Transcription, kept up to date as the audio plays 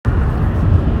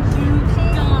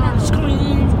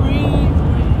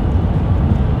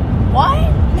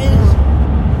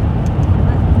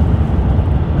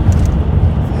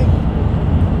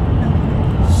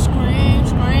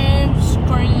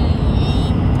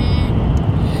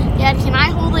Can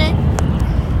I hold it?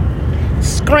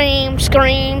 Scream,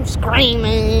 scream,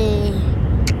 screaming.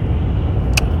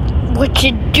 What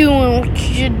you doing? What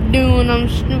you doing? I'm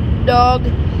Snoop Dogg.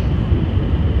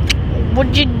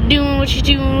 What you doing? What you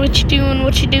doing? What you doing?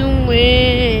 What you doing?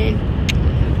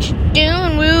 What you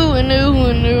doing?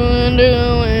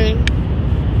 Doing.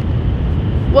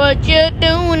 What you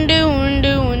doing?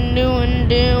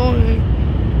 Doing.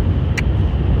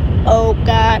 Oh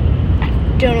God, I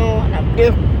don't know what I'm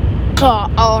doing.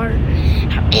 Car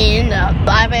in the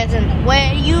bypass and the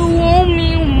way you want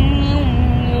me.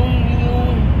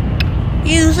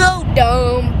 You so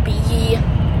dumpy.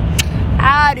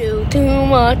 I do too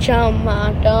much on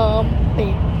my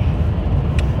dumpy.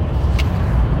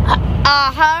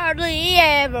 I hardly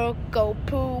ever go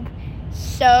poop.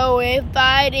 So if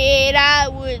I did, I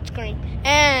would scream.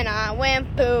 And I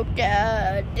went poop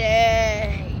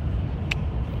today.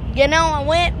 You know, I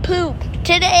went poop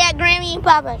today at Grammy and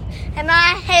Papa's. And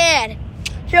I had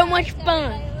so much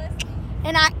fun.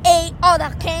 And I ate all the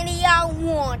candy I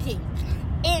wanted.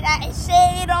 And I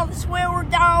said all the swear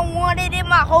words I wanted in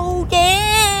my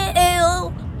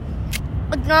hotel.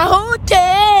 My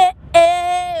hotel.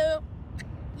 Yeah.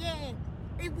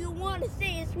 If you want to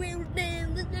say a swear word,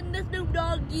 then listen to Snoop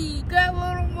Doggy. Grab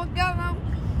on, oh my God.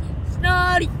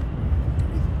 Snotty.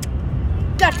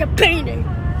 Got your Panda.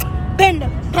 Panda.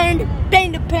 Panda.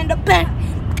 Panda. Panda. Panda.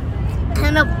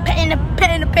 Panda.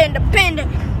 Panda. Panda.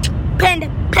 Panda.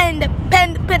 Panda.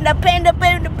 Panda. Panda. Panda.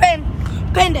 Panda. Panda. Panda.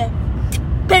 Panda.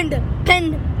 Panda,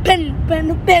 panda, panda,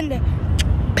 panda, panda, panda,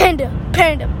 panda,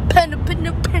 panda, panda, panda, panda,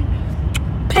 panda,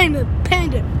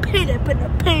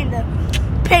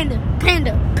 panda, panda,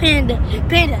 panda, panda,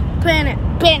 panda, panda,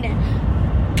 panda,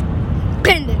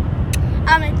 panda.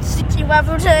 I'm at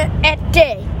 65% a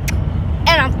day,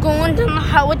 and I'm going to my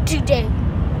house today,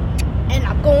 and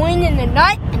I'm going in the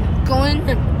night, and I'm going in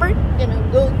the break, and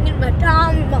I'm going in my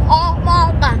time, all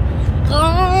my life.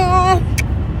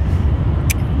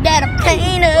 Got a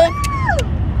painter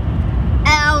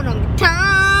out on the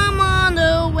time on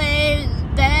the ways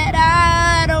that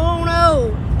I don't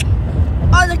know.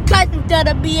 Are the cousins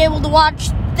gonna be able to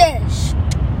watch this?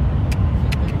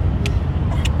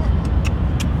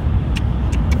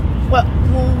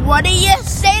 What do you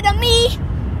say to me?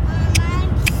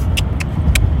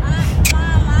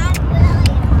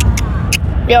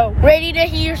 Yo, ready to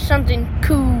hear something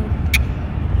cool?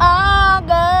 I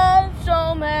got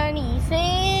so many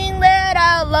things that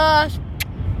I lost.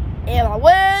 If I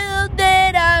will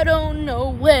dead, I don't know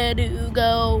where to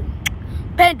go.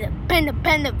 Panda, panda,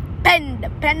 panda, panda,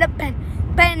 panda, panda,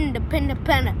 panda, panda,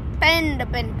 panda, panda,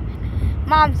 panda.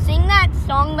 Mom, sing that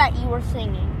song that you were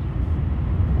singing.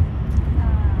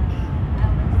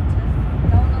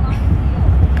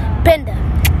 Panda,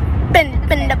 panda,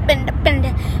 panda, panda,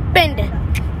 panda, panda.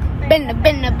 Panda,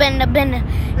 panda, panda, panda.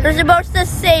 You're supposed to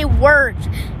say words.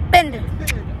 Panda,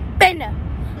 panda.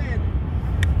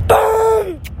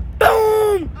 Boom,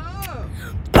 boom,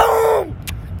 boom,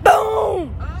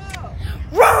 boom.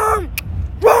 Wrong,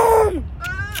 wrong,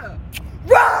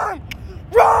 wrong,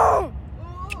 wrong.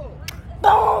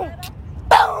 Boom,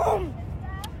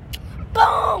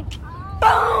 boom,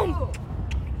 boom, boom.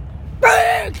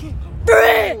 Break,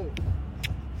 break.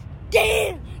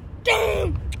 Damn,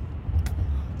 damn.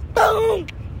 Boom,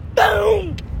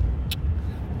 boom,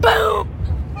 boom,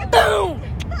 boom,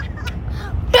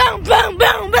 boom, boom,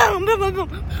 boom, boom, boom, boom.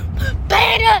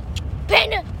 Panda,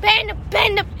 panda, panda,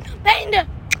 panda, panda,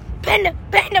 panda,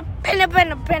 panda, panda,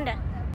 panda, panda.